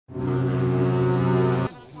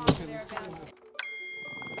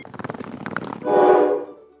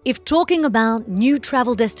If talking about new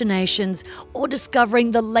travel destinations or discovering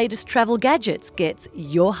the latest travel gadgets gets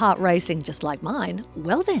your heart racing just like mine,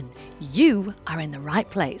 well then, you are in the right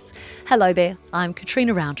place. Hello there, I'm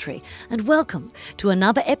Katrina Roundtree, and welcome to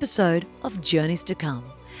another episode of Journeys to Come,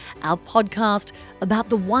 our podcast about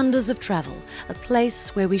the wonders of travel, a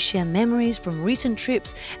place where we share memories from recent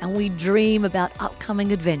trips and we dream about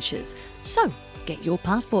upcoming adventures. So, get your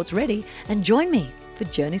passports ready and join me for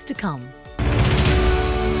Journeys to Come.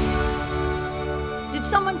 Did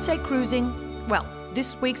someone say cruising? Well,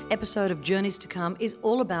 this week's episode of Journeys to Come is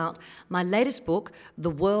all about my latest book, The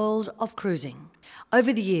World of Cruising.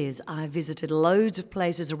 Over the years, I've visited loads of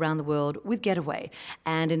places around the world with Getaway,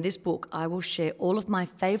 and in this book, I will share all of my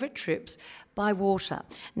favourite trips by water.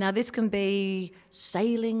 Now, this can be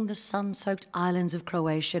sailing the sun-soaked islands of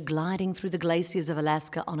Croatia, gliding through the glaciers of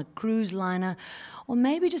Alaska on a cruise liner, or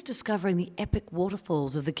maybe just discovering the epic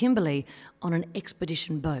waterfalls of the Kimberley on an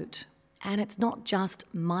expedition boat. And it's not just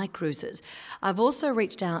my cruises. I've also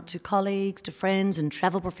reached out to colleagues, to friends and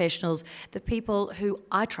travel professionals, the people who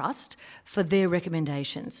I trust, for their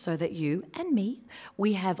recommendations so that you and me,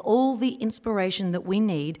 we have all the inspiration that we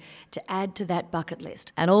need to add to that bucket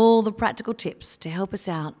list and all the practical tips to help us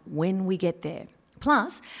out when we get there.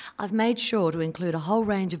 Plus, I've made sure to include a whole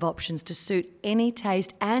range of options to suit any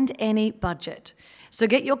taste and any budget. So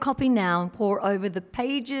get your copy now and pore over the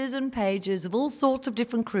pages and pages of all sorts of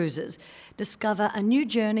different cruises. Discover a new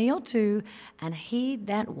journey or two and heed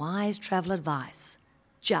that wise travel advice.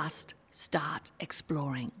 Just start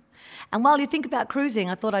exploring. And while you think about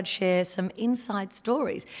cruising, I thought I'd share some inside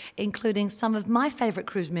stories, including some of my favourite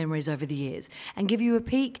cruise memories over the years, and give you a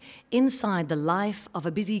peek inside the life of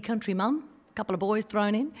a busy country mum. Couple of boys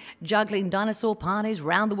thrown in, juggling dinosaur parties,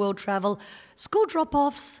 round-the-world travel, school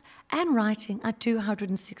drop-offs, and writing a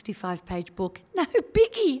 265-page book. No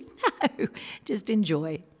biggie, no, just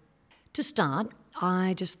enjoy. To start,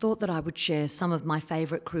 I just thought that I would share some of my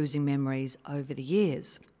favourite cruising memories over the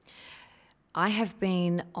years. I have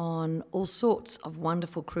been on all sorts of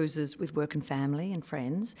wonderful cruises with work and family and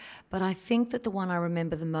friends, but I think that the one I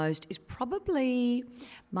remember the most is probably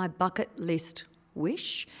my bucket list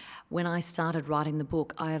wish. When I started writing the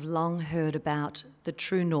book, I have long heard about the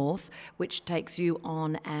True North, which takes you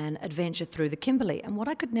on an adventure through the Kimberley. And what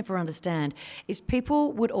I could never understand is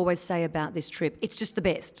people would always say about this trip, it's just the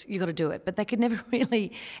best, you got to do it. But they could never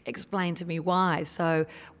really explain to me why. So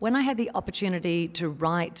when I had the opportunity to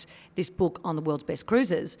write this book on the world's best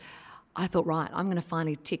cruises, I thought, right, I'm going to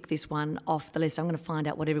finally tick this one off the list. I'm going to find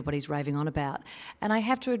out what everybody's raving on about. And I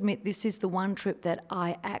have to admit, this is the one trip that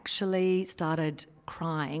I actually started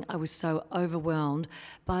crying. I was so overwhelmed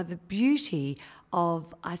by the beauty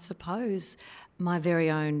of, I suppose, my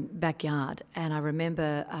very own backyard. And I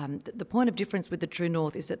remember the point of difference with the True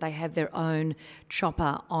North is that they have their own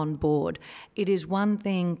chopper on board. It is one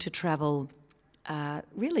thing to travel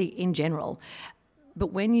really in general,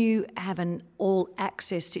 but when you have an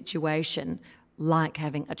all-access situation, like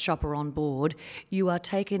having a chopper on board, you are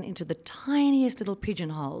taken into the tiniest little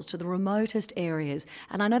pigeonholes, to the remotest areas.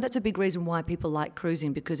 And I know that's a big reason why people like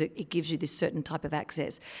cruising, because it gives you this certain type of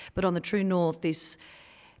access. But on the True North, this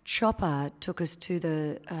chopper took us to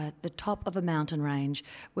the top of a mountain range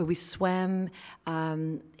where we swam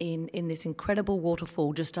in this incredible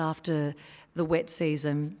waterfall just after the wet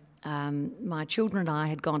season. My children and I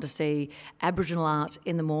had gone to see Aboriginal art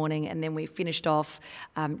in the morning, and then we finished off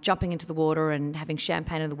jumping into the water and having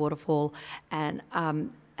champagne in the waterfall, and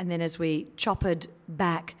then as we choppered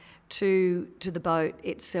back to the boat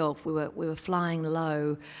itself, we were flying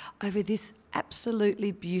low over this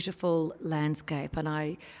absolutely beautiful landscape. And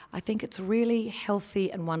I think it's really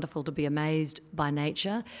healthy and wonderful to be amazed by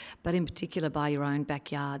nature, but in particular by your own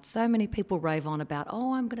backyard. So many people rave on about,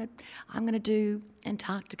 oh, I'm gonna do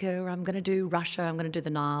Antarctica, or I'm gonna do Russia, I'm gonna do the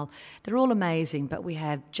Nile. They're all amazing, but we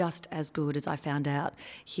have just as good, as I found out,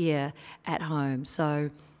 here at home. So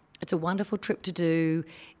it's a wonderful trip to do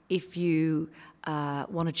if you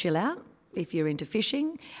want to chill out, if you're into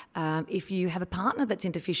fishing, if you have a partner that's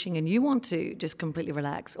into fishing and you want to just completely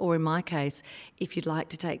relax, or in my case, if you'd like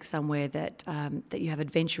to take somewhere that you have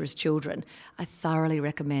adventurous children, I thoroughly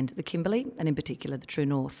recommend the Kimberley, and in particular the True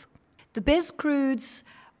North. The best cruise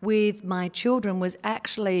with my children was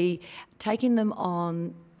actually taking them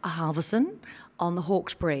on a Halverson on the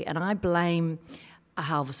Hawkesbury, and I blame a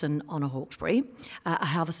Halverson on a Hawkesbury. A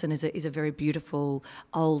Halverson is a very beautiful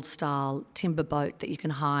old-style timber boat that you can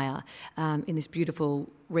hire in this beautiful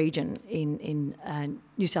region in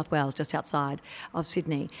New South Wales, just outside of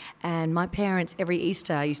Sydney. And my parents, every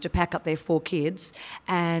Easter, used to pack up their 4 kids,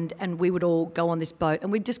 and we would all go on this boat,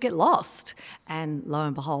 and we'd just get lost. And lo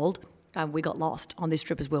and behold, we got lost on this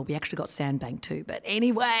trip as well. We actually got sandbanked too. But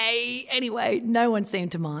anyway, no one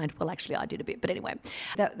seemed to mind. Well, actually, I did a bit. But anyway,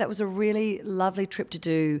 that was a really lovely trip to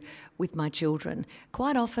do with my children.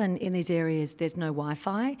 Quite often in these areas, there's no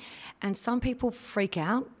Wi-Fi, and some people freak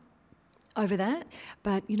out over that.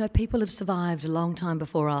 But, people have survived a long time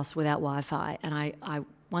before us without Wi-Fi, and I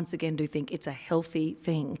once again do think it's a healthy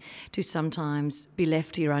thing to sometimes be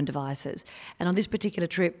left to your own devices. And on this particular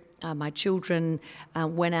trip, my children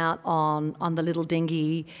went out on the little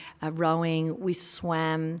dinghy, rowing. We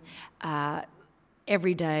swam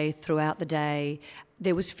every day throughout the day.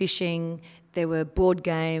 There was fishing, there were board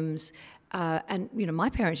games, and my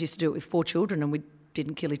parents used to do it with 4 children, and we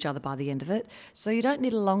didn't kill each other by the end of it. So you don't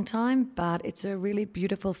need a long time, but it's a really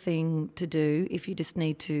beautiful thing to do if you just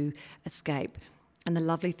need to escape. And the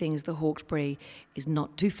lovely thing is the Hawkesbury is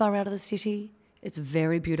not too far out of the city. It's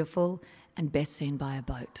very beautiful and best seen by a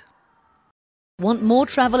boat. Want more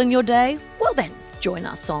travel in your day? Well then, join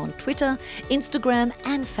us on Twitter, Instagram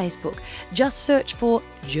and Facebook. Just search for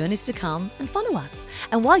Journeys to Come and follow us.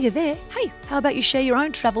 And while you're there, hey, how about you share your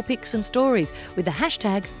own travel pics and stories with the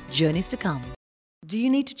hashtag Journeys to Come. Do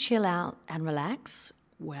you need to chill out and relax?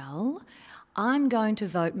 Well, I'm going to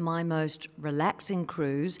vote my most relaxing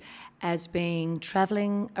cruise as being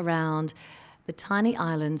travelling around the tiny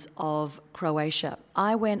islands of Croatia.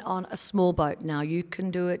 I went on a small boat. Now, you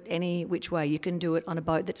can do it any which way. You can do it on a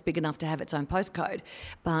boat that's big enough to have its own postcode.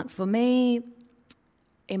 But for me,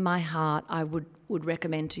 in my heart, I would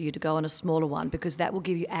recommend to you to go on a smaller one, because that will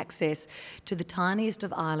give you access to the tiniest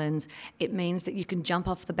of islands. It means that you can jump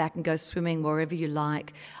off the back and go swimming wherever you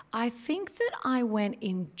like. I think that I went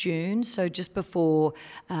in June, so just before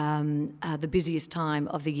the busiest time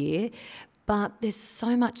of the year. But there's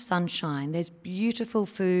so much sunshine, there's beautiful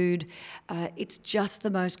food, it's just the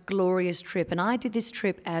most glorious trip. And I did this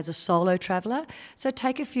trip as a solo traveller, so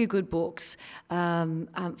take a few good books,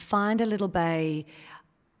 find a little bay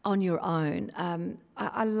on your own.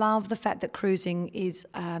 I love the fact that cruising is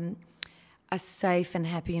a safe and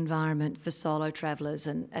happy environment for solo travellers,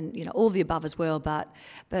 and all the above as well, but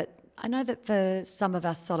I know that for some of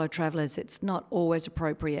us solo travellers it's not always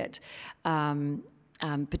appropriate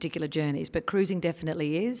particular journeys, but cruising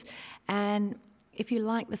definitely is. And if you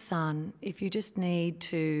like the sun, if you just need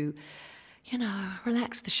to,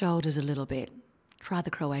 relax the shoulders a little bit, try the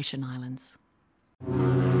Croatian islands.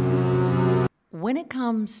 When it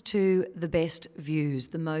comes to the best views,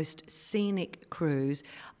 the most scenic cruise,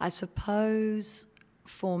 I suppose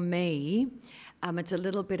for me, it's a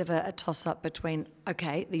little bit of a toss-up between,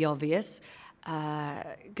 the obvious,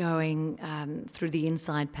 going through the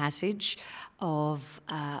Inside Passage of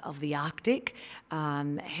the Arctic,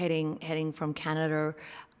 heading from Canada,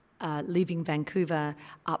 leaving Vancouver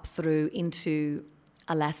up through into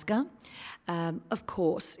Alaska. Of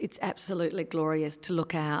course, it's absolutely glorious to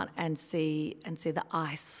look out and see the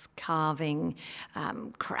ice carving,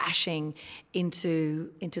 crashing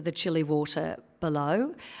into the chilly water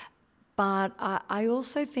below. But I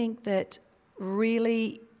also think that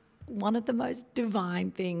really one of the most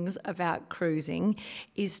divine things about cruising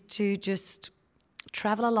is to just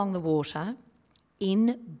travel along the water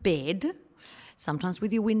in bed, sometimes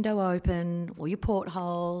with your window open or your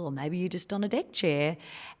porthole, or maybe you're just on a deck chair,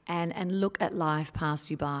 and look at life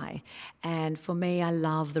pass you by. And for me, I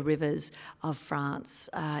love the rivers of France.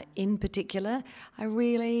 In particular, I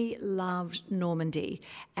really loved Normandy.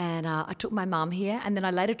 And I took my mum here, and then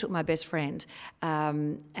I later took my best friend.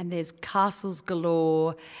 And there's castles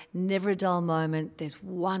galore, never a dull moment. There's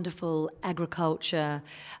wonderful agriculture,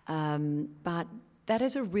 but that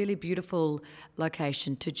is a really beautiful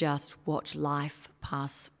location to just watch life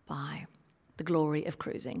pass by. The glory of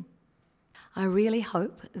cruising. I really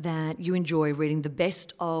hope that you enjoy reading the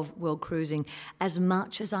best of World Cruising as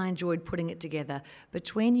much as I enjoyed putting it together.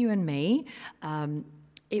 Between you and me,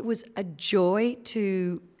 it was a joy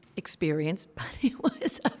to experience, but it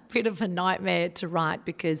was a bit of a nightmare to write,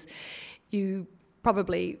 because you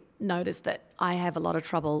probably noticed that I have a lot of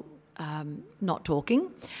trouble not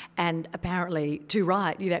talking, and apparently to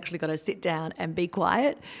write you've actually got to sit down and be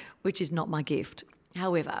quiet, which is not my gift.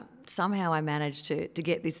 However, somehow I managed to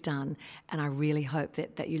get this done, and I really hope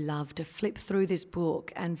that you love to flip through this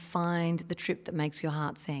book and find the trip that makes your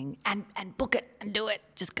heart sing, and book it and do it.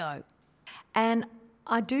 Just go. And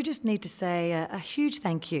I do just need to say a huge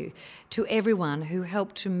thank you to everyone who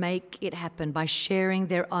helped to make it happen by sharing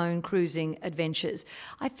their own cruising adventures.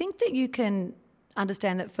 I think that you can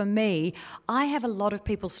understand that for me, I have a lot of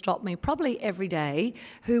people stop me probably every day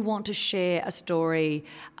who want to share a story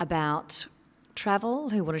about travel,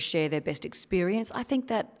 who want to share their best experience. I think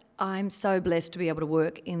that I'm so blessed to be able to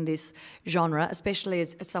work in this genre, especially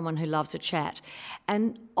as someone who loves a chat.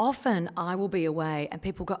 And often I will be away and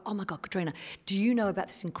people go, oh my God, Katrina, do you know about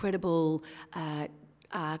this incredible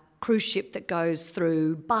cruise ship that goes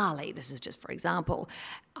through Bali? This is just for example.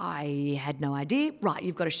 I had no idea. Right,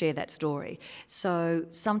 you've got to share that story. So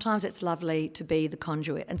sometimes it's lovely to be the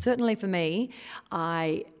conduit. And certainly for me,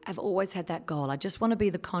 I have always had that goal. I just want to be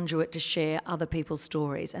the conduit to share other people's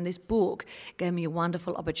stories. And this book gave me a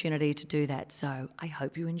wonderful opportunity to do that. So I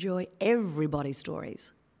hope you enjoy everybody's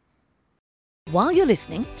stories. While you're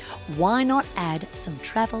listening, why not add some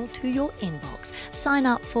travel to your inbox? Sign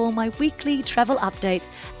up for my weekly travel updates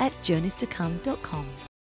at journeystocome.com.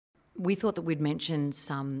 We thought that we'd mention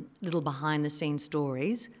some little behind-the-scenes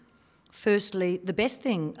stories. Firstly, the best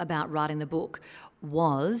thing about writing the book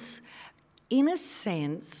was, in a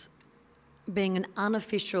sense, being an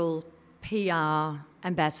unofficial PR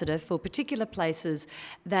ambassador for particular places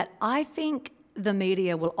that I think the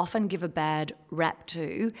media will often give a bad rap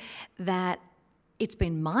to, that it's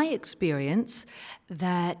been my experience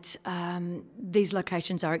that these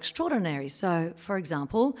locations are extraordinary. So, for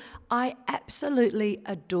example, I absolutely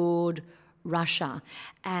adored Russia.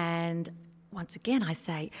 And once again, I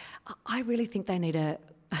say, I really think they need a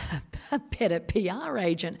better PR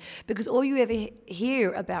agent, because all you ever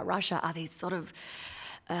hear about Russia are these sort of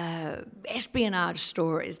espionage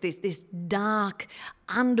stories, this dark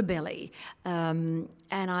underbelly. And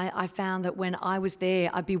I found that when I was there,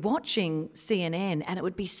 I'd be watching CNN and it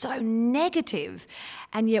would be so negative.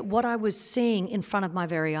 And yet what I was seeing in front of my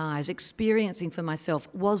very eyes, experiencing for myself,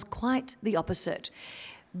 was quite the opposite.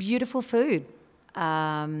 Beautiful food,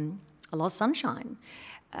 a lot of sunshine,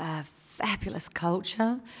 fabulous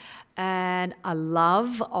culture, and a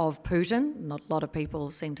love of Putin. Not a lot of people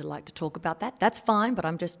seem to like to talk about that. That's fine, but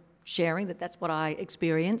I'm just sharing that that's what I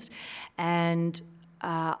experienced. And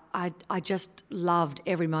I just loved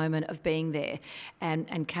every moment of being there,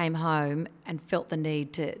 and came home and felt the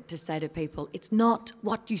need to say to people, it's not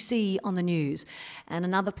what you see on the news. And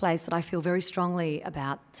another place that I feel very strongly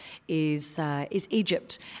about is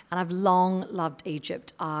Egypt. And I've long loved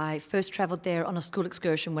Egypt. I first travelled there on a school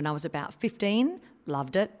excursion when I was about 15.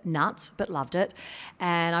 Loved it, nuts, but loved it.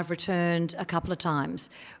 And I've returned a couple of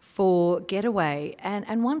times for getaway.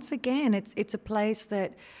 And once again, it's a place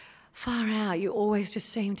that, far out, you always just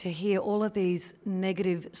seem to hear all of these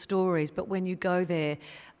negative stories. But when you go there,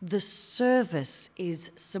 the service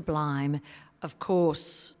is sublime. Of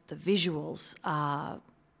course, the visuals are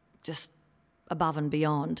just above and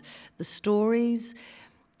beyond. The stories,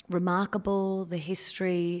 remarkable, the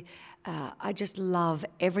history. I just love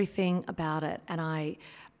everything about it, and I'd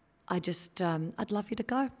love you to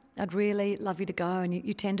go. I'd really love you to go, and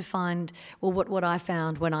you tend to find, well, what I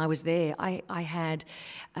found when I was there, I had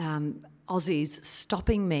Aussies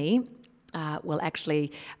stopping me,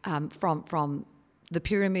 from the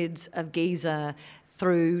pyramids of Giza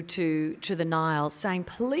through to the Nile, saying,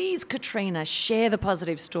 please, Katrina, share the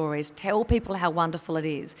positive stories, tell people how wonderful it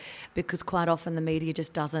is, because quite often the media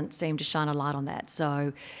just doesn't seem to shine a light on that.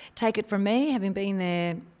 So take it from me, having been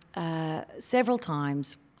there several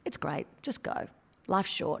times, it's great, just go. Life's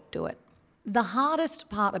short, do it. The hardest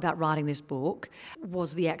part about writing this book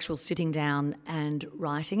was the actual sitting down and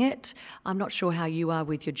writing it. I'm not sure how you are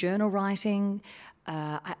with your journal writing.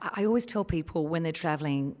 I always tell people when they're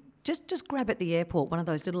travelling, just grab at the airport one of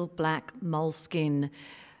those little black moleskin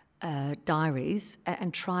diaries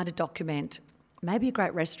and try to document maybe a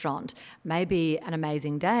great restaurant, maybe an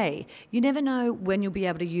amazing day. You never know when you'll be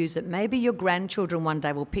able to use it. Maybe your grandchildren one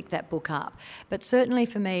day will pick that book up. But certainly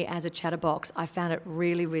for me as a chatterbox, I found it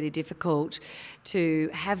really, really difficult to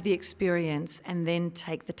have the experience and then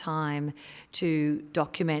take the time to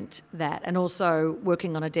document that, and also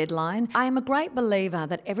working on a deadline. I am a great believer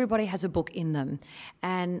that everybody has a book in them,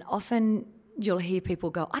 and often you'll hear people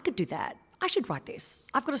go, I could do that. I should write this.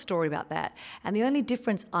 I've got a story about that. And the only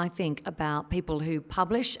difference, I think, about people who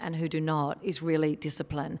publish and who do not is really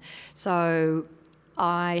discipline. So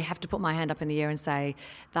I have to put my hand up in the air and say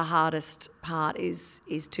the hardest part is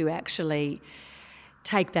to actually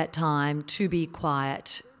take that time to be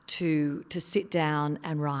quiet, to sit down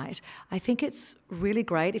and write. I think it's really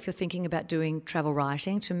great if you're thinking about doing travel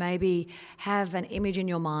writing to maybe have an image in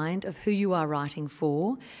your mind of who you are writing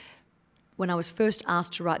for. When I was first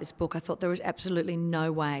asked to write this book, I thought there was absolutely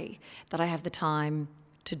no way that I have the time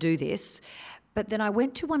to do this. But then I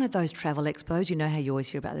went to one of those travel expos. You know how you always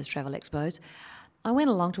hear about those travel expos. I went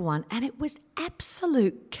along to one and it was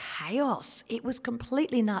absolute chaos. It was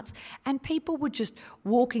completely nuts. And people were just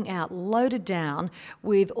walking out loaded down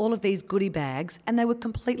with all of these goodie bags and they were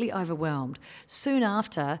completely overwhelmed. Soon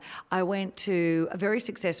after, I went to a very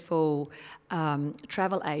successful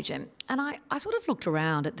travel agent and I sort of looked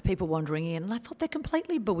around at the people wandering in and I thought they're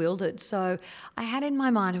completely bewildered. So I had in my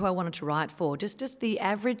mind who I wanted to write for, just the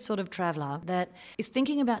average sort of traveller that is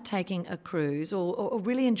thinking about taking a cruise or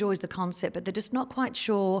really enjoys the concept, but they're just not quite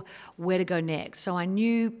sure where to go next. So I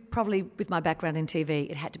knew, probably with my background in TV,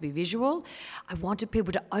 it had to be visual. I wanted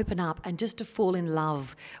people to open up and just to fall in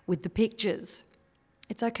love with the pictures.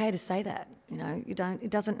 It's okay to say that, it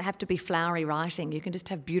doesn't have to be flowery writing. You can just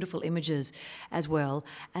have beautiful images as well.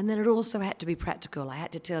 And then it also had to be practical. I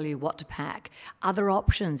had to tell you what to pack, other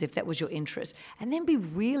options if that was your interest, and then be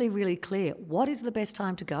really, really clear. What is the best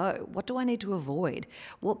time to go? What do I need to avoid?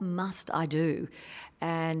 What must I do?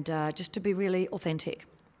 And just to be really authentic.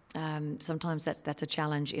 Sometimes that's a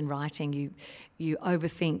challenge in writing. You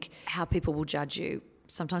overthink how people will judge you.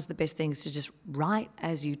 Sometimes the best thing is to just write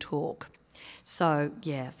as you talk. So,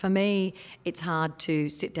 for me, it's hard to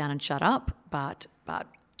sit down and shut up, but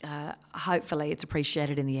hopefully it's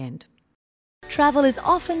appreciated in the end. Travel is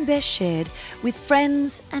often best shared with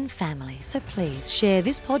friends and family, so please share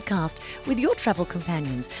this podcast with your travel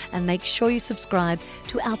companions and make sure you subscribe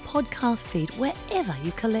to our podcast feed wherever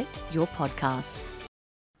you collect your podcasts.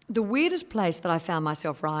 The weirdest place that I found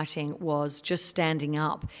myself writing was just standing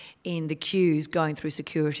up in the queues going through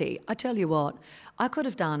security. I tell you what, I could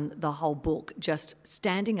have done the whole book just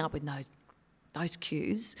standing up in those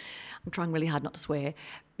queues. I'm trying really hard not to swear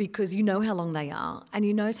because you know how long they are,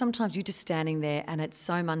 and sometimes you're just standing there and it's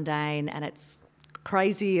so mundane and it's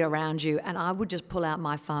crazy around you, and I would just pull out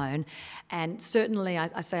my phone, and certainly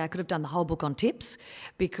I say I could have done the whole book on tips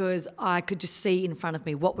because I could just see in front of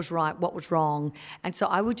me what was right, what was wrong, and so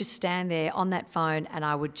I would just stand there on that phone and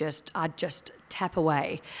I'd just tap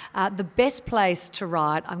away. The best place to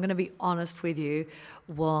write, I'm going to be honest with you,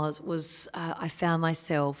 was I found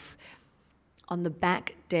myself on the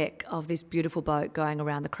back deck of this beautiful boat going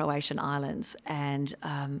around the Croatian islands. And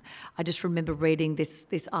I just remember reading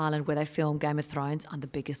this island where they filmed Game of Thrones. I'm the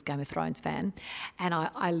biggest Game of Thrones fan. And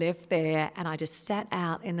I left there and I just sat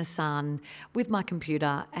out in the sun with my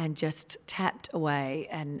computer and just tapped away.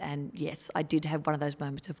 And yes, I did have one of those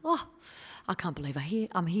moments of, I can't believe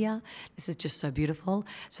I'm here. This is just so beautiful.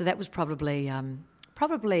 So that was probably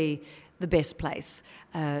the best place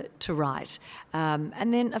to write.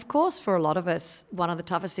 And then, of course, for a lot of us, one of the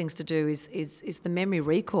toughest things to do is the memory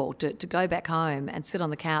recall, to go back home and sit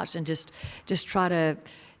on the couch and just try to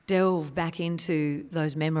delve back into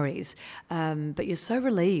those memories. But you're so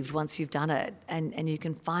relieved once you've done it and you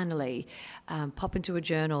can finally pop into a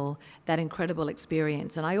journal that incredible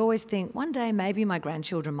experience. And I always think one day maybe my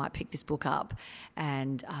grandchildren might pick this book up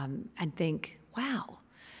and think, wow,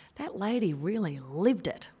 that lady really lived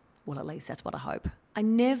it. Well, at least that's what I hope. I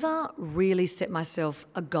never really set myself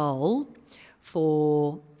a goal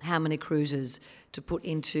for how many cruises to put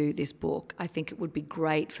into this book. I think it would be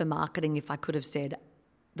great for marketing if I could have said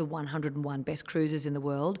the 101 best cruises in the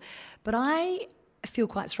world. But I feel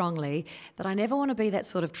quite strongly that I never want to be that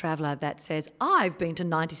sort of traveller that says, I've been to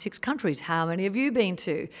 96 countries, how many have you been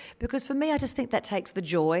to? Because for me, I just think that takes the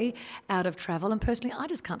joy out of travel, and personally, I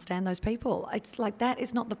just can't stand those people. It's like that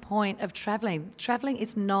is not the point of travelling. Travelling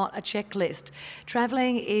is not a checklist.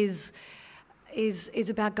 Travelling is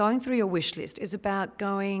about going through your wish list, is about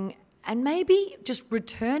going and maybe just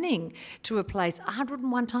returning to a place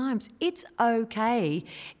 101 times. It's okay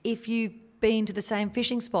if you've been to the same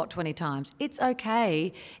fishing spot 20 times. It's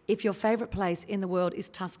okay if your favourite place in the world is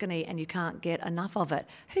Tuscany and you can't get enough of it.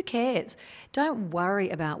 Who cares? Don't worry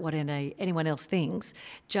about what anyone else thinks.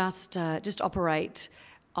 Just operate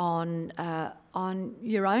on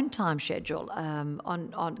your own time schedule.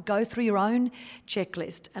 Go through your own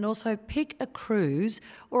checklist, and also pick a cruise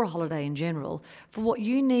or a holiday in general for what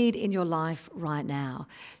you need in your life right now.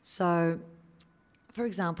 So, for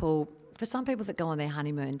example, for some people that go on their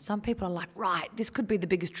honeymoon, some people are like, right, this could be the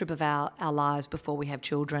biggest trip of our lives before we have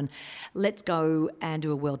children. Let's go and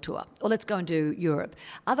do a world tour, or let's go and do Europe.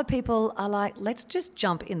 Other people are like, let's just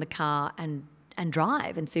jump in the car and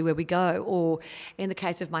drive and see where we go. Or in the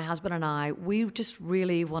case of my husband and I, we just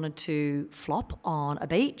really wanted to flop on a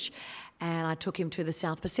beach, and I took him to the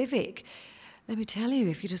South Pacific. Let me tell you,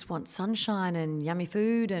 if you just want sunshine and yummy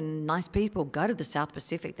food and nice people, go to the South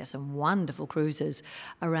Pacific. There's some wonderful cruises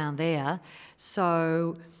around there.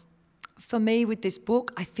 So for me with this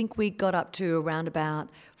book, I think we got up to around about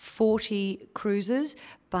 40 cruises,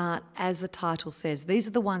 But as the title says, these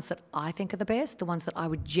are the ones that I think are the best, the ones that I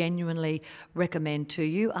would genuinely recommend to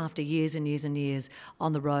you after years and years and years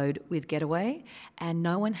on the road with Getaway. And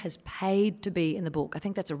no one has paid to be in the book. I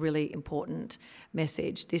think that's a really important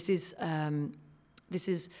message. These are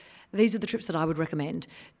the trips that I would recommend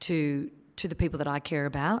to the people that I care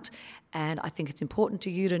about. And I think it's important to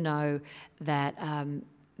you to know that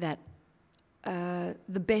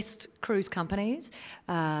the best cruise companies,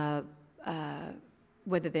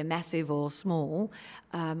 whether they're massive or small,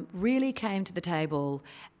 really came to the table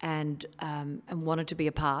and wanted to be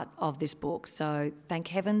a part of this book. So thank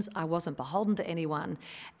heavens I wasn't beholden to anyone,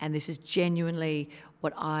 and this is genuinely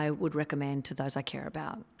what I would recommend to those I care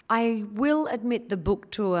about. I will admit the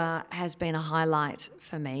book tour has been a highlight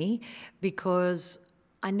for me because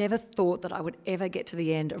I never thought that I would ever get to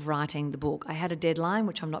the end of writing the book. I had a deadline,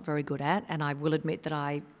 which I'm not very good at, and I will admit that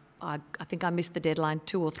I think I missed the deadline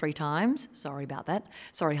 2 or 3 times. Sorry about that.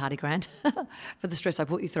 Sorry, Hardy Grant, for the stress I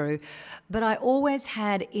put you through. But I always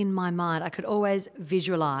had in my mind, I could always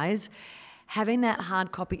visualise having that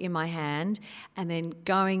hard copy in my hand and then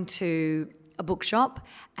going to a bookshop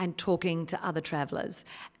and talking to other travellers.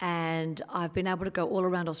 And I've been able to go all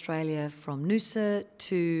around Australia from Noosa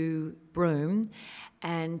to Broome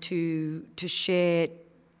and to share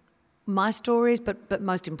my stories, but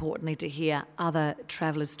most importantly to hear other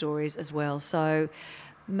travellers' stories as well. So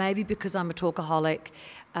maybe because I'm a talkaholic,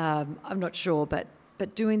 I'm not sure, but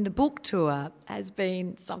doing the book tour has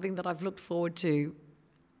been something that I've looked forward to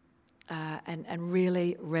and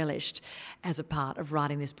really relished as a part of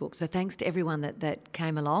writing this book. So thanks to everyone that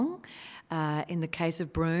came along. In the case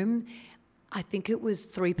of Broome, I think it was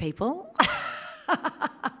 3 people.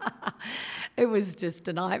 It was just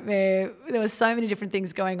a nightmare. There were so many different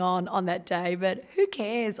things going on that day, but who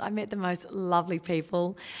cares? I met the most lovely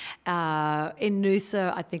people. In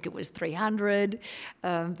Noosa, I think it was 300,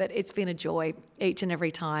 but it's been a joy each and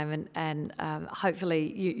every time. And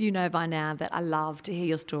hopefully you know by now that I love to hear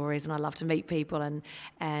your stories and I love to meet people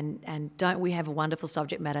and don't we have a wonderful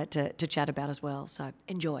subject matter to chat about as well. So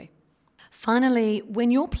enjoy. Finally,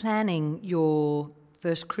 when you're planning your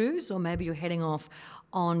first cruise or maybe you're heading off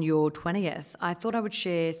on your 20th, I thought I would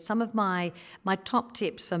share some of my top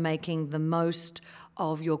tips for making the most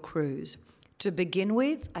of your cruise. To begin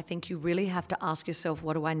with, I think you really have to ask yourself,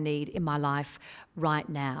 what do I need in my life right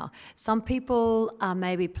now? Some people are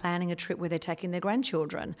maybe planning a trip where they're taking their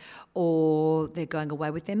grandchildren or they're going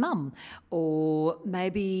away with their mum, or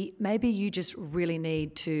maybe you just really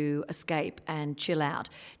need to escape and chill out.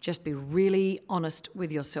 Just be really honest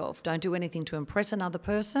with yourself. Don't do anything to impress another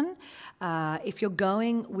person. If you're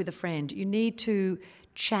going with a friend, you need to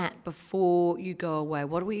chat before you go away.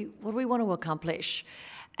 What do we want to accomplish?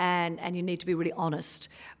 And you need to be really honest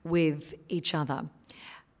with each other.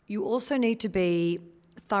 You also need to be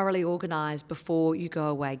thoroughly organised before you go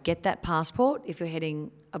away. Get that passport if you're heading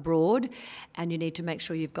abroad, and you need to make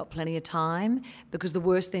sure you've got plenty of time, because the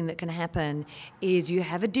worst thing that can happen is you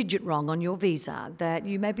have a digit wrong on your visa, that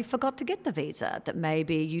you maybe forgot to get the visa, that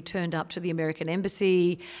maybe you turned up to the American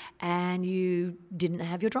embassy and you didn't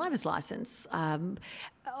have your driver's license.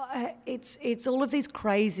 It's all of these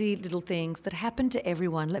crazy little things that happen to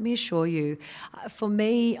everyone. Let me assure you, for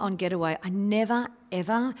me on Getaway, I never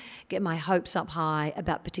ever get my hopes up high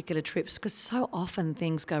about particular trips, because so often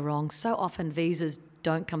things go wrong. So often visas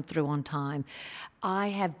don't come through on time. I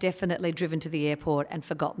have definitely driven to the airport and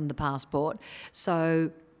forgotten the passport.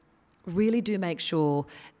 So really do make sure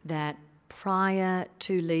that prior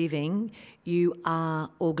to leaving, you are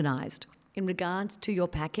organised. In regards to your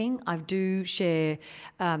packing, I do share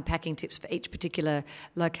packing tips for each particular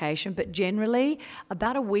location, but generally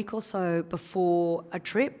about a week or so before a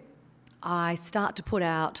trip, I start to put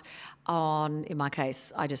out on, in my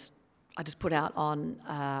case, I just put out on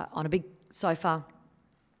a big sofa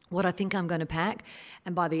what I think I'm going to pack,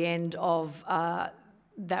 and by the end of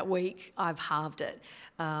that week, I've halved it.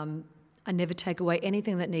 I never take away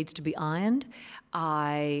anything that needs to be ironed.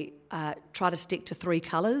 I try to stick to 3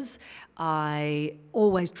 colours. I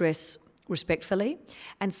always dress respectfully.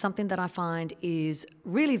 And something that I find is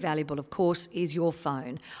really valuable, of course, is your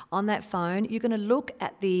phone. On that phone, you're going to look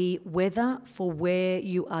at the weather for where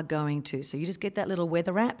you are going to. So you just get that little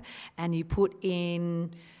weather app and you put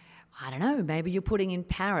in, I don't know, maybe you're putting in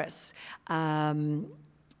Paris,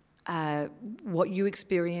 what you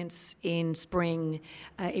experience in spring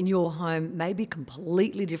in your home may be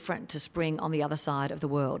completely different to spring on the other side of the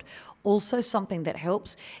world. Also, something that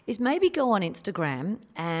helps is maybe go on Instagram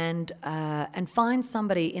and find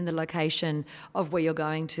somebody in the location of where you're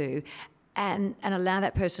going to, and allow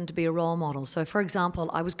that person to be a role model. So, for example,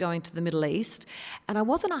 I was going to the Middle East and I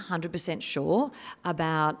wasn't 100% sure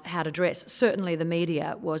about how to dress. Certainly the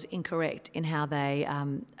media was incorrect in how they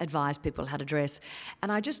advised people how to dress.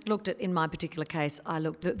 And I just looked at, in my particular case, I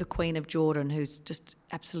looked at the Queen of Jordan, who's just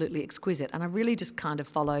absolutely exquisite. And I really just kind of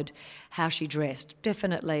followed how she dressed.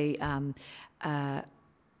 Definitely, I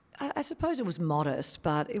suppose it was modest,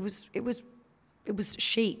 but it was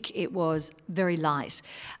chic. It was very light.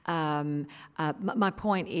 My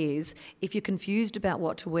point is, if you're confused about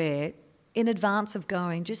what to wear, in advance of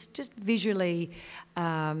going, just visually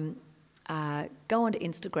go onto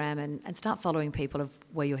Instagram and start following people of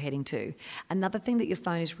where you're heading to. Another thing that your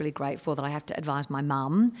phone is really great for, that I have to advise my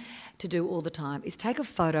mum to do all the time, is take a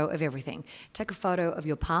photo of everything. Take a photo of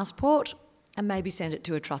your passport and maybe send it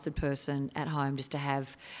to a trusted person at home, just to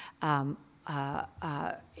have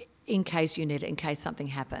in case you need it, in case something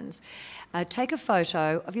happens. Take a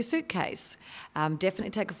photo of your suitcase.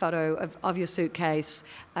 Definitely take a photo of your suitcase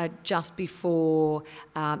just before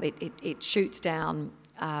it shoots down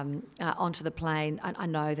onto the plane. I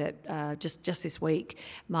know that just this week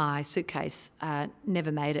my suitcase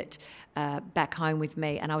never made it back home with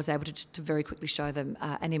me, and I was able to very quickly show them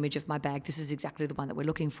an image of my bag. This is exactly the one that we're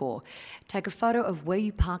looking for. Take a photo of where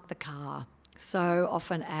you park the car. So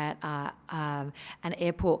often at an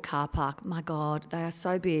airport car park, my God, they are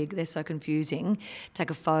so big, they're so confusing.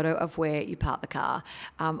 Take a photo of where you park the car.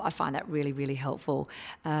 I find that really, really helpful.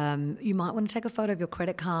 You might want to take a photo of your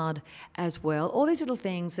credit card as well. All these little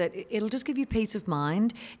things that it'll just give you peace of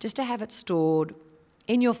mind, just to have it stored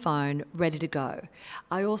in your phone, ready to go.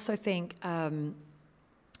 I also think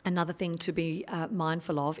another thing to be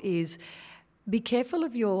mindful of is be careful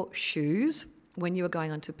of your shoes when you are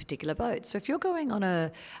going onto a particular boat. So if you're going on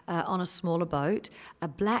a smaller boat, a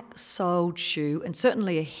black-soled shoe, and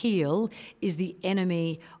certainly a heel, is the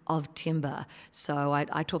enemy of timber. So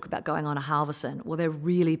I talk about going on a Halverson. Well, they're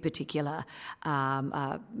really particular.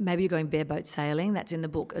 Maybe you're going bareboat sailing. That's in the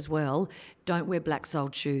book as well. Don't wear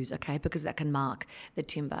black-soled shoes, okay, because that can mark the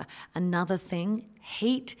timber. Another thing,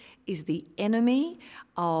 heat is the enemy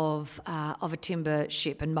of a timber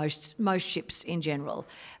ship, and most ships in general.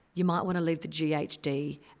 You might want to leave the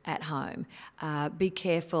GHD at home. Be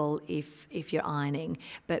careful if you're ironing,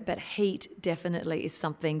 but heat definitely is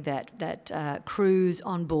something that crews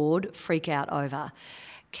on board freak out over.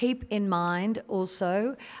 Keep in mind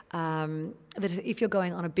also that if you're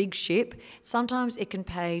going on a big ship, sometimes it can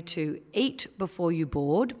pay to eat before you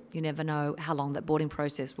board. You never know how long that boarding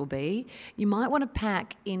process will be. You might want to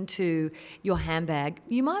pack into your handbag.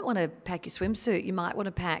 You might want to pack your swimsuit. You might want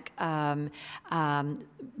to pack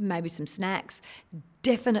maybe some snacks.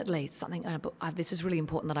 Definitely something, this is really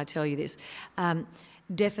important that I tell you this.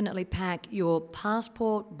 Definitely pack your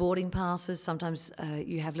passport, boarding passes. Sometimes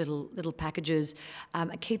you have little packages.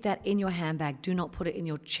 Keep that in your handbag. Do not put it in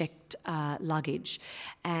your checked luggage.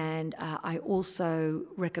 And I also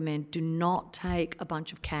recommend do not take a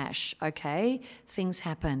bunch of cash, okay? Things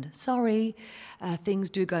happen. Sorry, things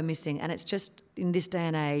do go missing. And it's just, in this day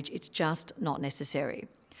and age, it's just not necessary.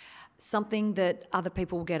 Something that other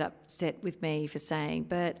people will get upset with me for saying,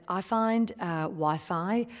 but I find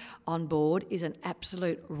Wi-Fi on board is an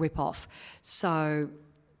absolute rip-off. So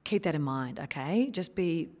keep that in mind, okay? Just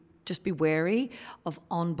be wary of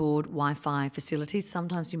onboard Wi-Fi facilities.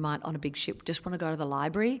 Sometimes you might, on a big ship, just want to go to the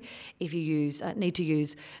library if you need to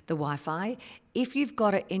use the Wi-Fi. If you've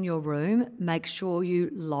got it in your room, make sure you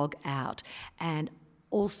log out. And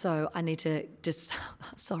also, I need to just,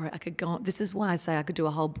 sorry, I could go on. This is why I say I could do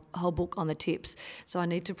a whole book on the tips. So I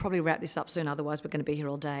need to probably wrap this up soon, otherwise we're going to be here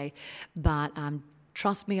all day. But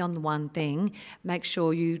trust me on the one thing, make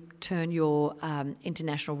sure you turn your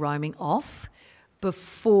international roaming off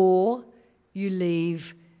before you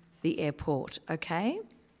leave the airport, okay?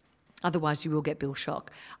 Otherwise, you will get bill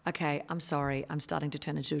shock. Okay, I'm sorry, I'm starting to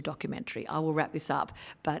turn into a documentary. I will wrap this up.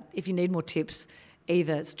 But if you need more tips,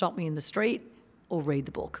 either stop me in the street or read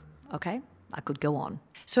the book, okay? I could go on.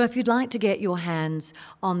 So if you'd like to get your hands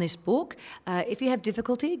on this book, if you have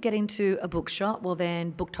difficulty getting to a bookshop, well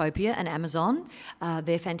then Booktopia and Amazon,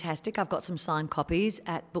 they're fantastic. I've got some signed copies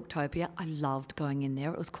at Booktopia. I loved going in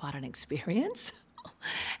there. It was quite an experience.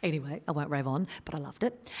 Anyway, I won't rave on, but I loved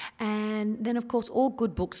it. And then, of course, all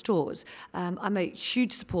good bookstores. I'm a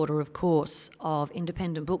huge supporter, of course, of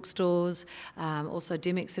independent bookstores. Also,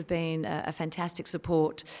 Dymocks have been a fantastic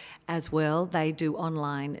support as well. They do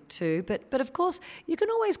online too. But of course, you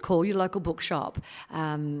can always call your local bookshop.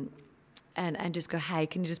 and just go, hey,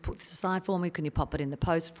 can you just put this aside for me? Can you pop it in the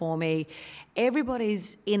post for me?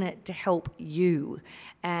 Everybody's in it to help you.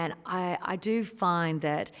 And I do find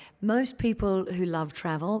that most people who love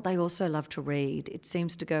travel, they also love to read. It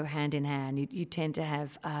seems to go hand in hand. You tend to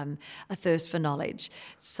have a thirst for knowledge.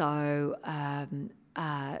 So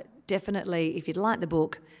definitely, if you'd like the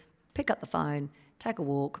book, pick up the phone, take a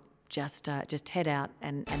walk, just head out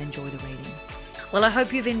and enjoy the reading. Well, I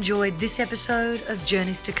hope you've enjoyed this episode of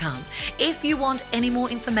Journeys to Come. If you want any more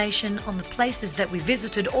information on the places that we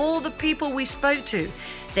visited or the people we spoke to,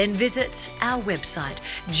 then visit our website,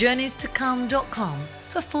 journeystocome.com,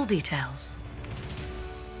 for full details.